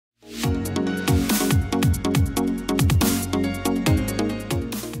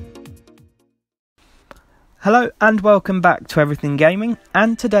Hello and welcome back to Everything Gaming,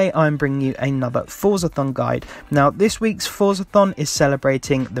 and today I'm bringing you another Forzathon guide. Now this week's Forzathon is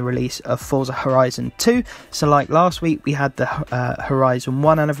celebrating the release of Forza Horizon 2, so like last week we had the Horizon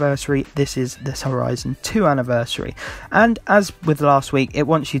 1 anniversary, this is this Horizon 2 anniversary, and as with last week it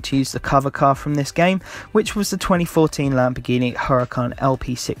wants you to use the cover car from this game, which was the 2014 Lamborghini Huracan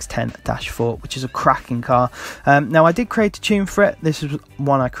LP 610-4, which is a cracking car. Now I did create a tune for it. This is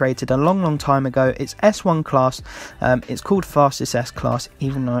one I created a long time ago. It's S1 class. It's called fastest S class,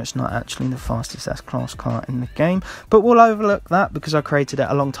 even though it's not actually the fastest S class car in the game, but we'll overlook that because I created it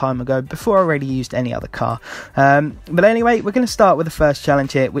a long time ago before I really used any other car. But anyway, we're going to start with the first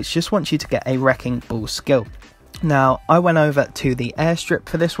challenge here, which just wants you to get a wrecking ball skill. Now, I went over to the airstrip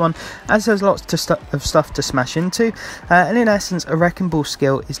for this one, as there's lots of stuff to smash into, and in essence, a wrecking ball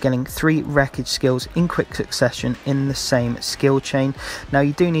skill is getting 3 wreckage skills in quick succession in the same skill chain. Now,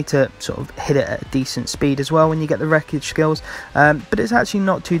 you do need to sort of hit it at a decent speed as well when you get the wreckage skills, but it's actually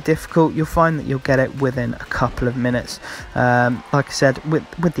not too difficult. You'll find that you'll get it within a couple of minutes. Like I said,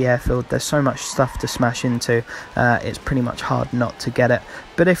 with the airfield, there's so much stuff to smash into, it's pretty much hard not to get it.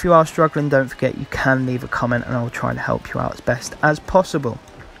 But if you are struggling, don't forget you can leave a comment and I'll try to help you out as best as possible.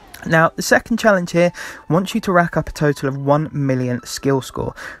 Now, the second challenge here wants you to rack up a total of 1 million skill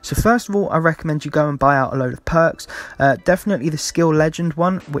score. So first of all, I recommend you go and buy out a load of perks. Definitely the skill legend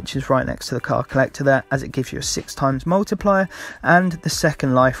one, which is right next to the car collector there, as it gives you a 6 times multiplier, and the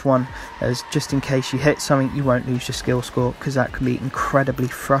second life one, as just in case you hit something, you won't lose your skill score, because that can be incredibly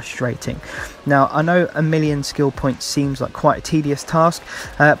frustrating. Now, I know 1 million skill points seems like quite a tedious task,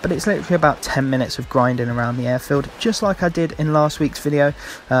 but it's literally about 10 minutes of grinding around the airfield, just like I did in last week's video.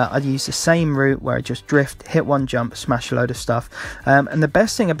 I'd use the same route where I just drift, hit one jump, smash a load of stuff. And the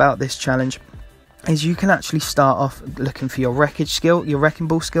best thing about this challenge is you can actually start off looking for your wreckage skill, your wrecking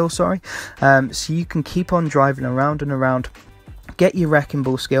ball skill, sorry. So you can keep on driving around and around, get your wrecking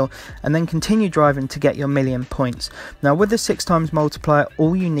ball skill, and then continue driving to get your million points. Now with the 6 times multiplier,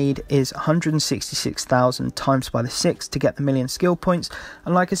 all you need is 166,000 times by the 6 to get the million skill points,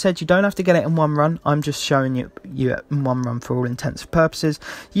 and like I said, you don't have to get it in one run. I'm just showing you in one run for all intents and purposes.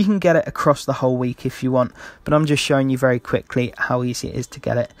 You can get it across the whole week if you want, but I'm just showing you very quickly how easy it is to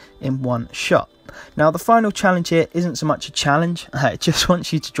get it in one shot. Now the final challenge here isn't so much a challenge, it just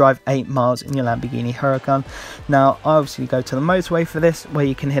wants you to drive 8 miles in your Lamborghini Huracan. Now I obviously go to the motorway for this, where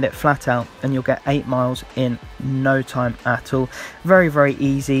you can hit it flat out and you'll get 8 miles in no time at all. Very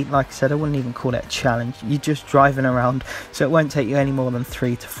easy. Like I said, I wouldn't even call it a challenge, you're just driving around, so it won't take you any more than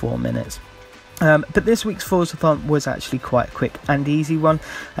 3 to 4 minutes. But this week's Forzathon was actually quite a quick and easy one.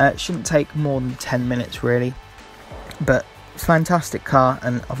 It shouldn't take more than 10 minutes really, but fantastic car,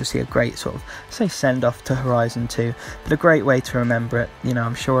 and obviously a great sort of send off to Horizon 2, but a great way to remember it. You know,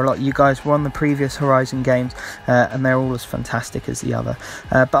 I'm sure a lot of you guys were on the previous Horizon games, and they're all as fantastic as the other,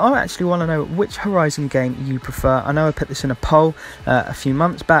 but I actually want to know which Horizon game you prefer. I know I put this in a poll a few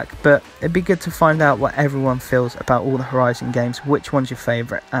months back, but it'd be good to find out what everyone feels about all the Horizon games, which one's your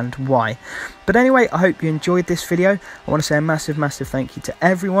favourite and why. But anyway, I hope you enjoyed this video. I want to say a massive thank you to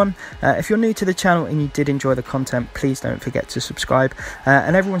everyone. If you're new to the channel and you did enjoy the content, please don't forget to subscribe,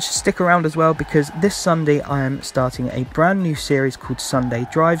 and everyone should stick around as well, because this Sunday I am starting a brand new series called Sunday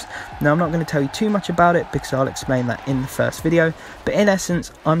Drives. Now I'm not going to tell you too much about it because I'll explain that in the first video, but in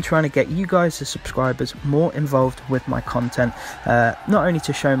essence I'm trying to get you guys, the subscribers, more involved with my content, not only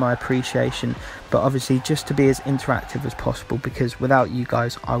to show my appreciation, but obviously just to be as interactive as possible, because without you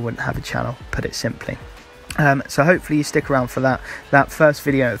guys I wouldn't have a channel, put it simply. So hopefully you stick around for that. That first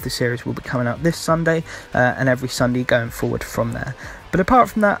video of the series will be coming out this Sunday, and every Sunday going forward from there. But apart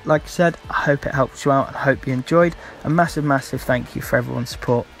from that, like I said, I hope it helps you out and I hope you enjoyed. A massive thank you for everyone's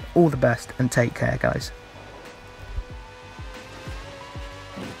support. All the best and take care, guys.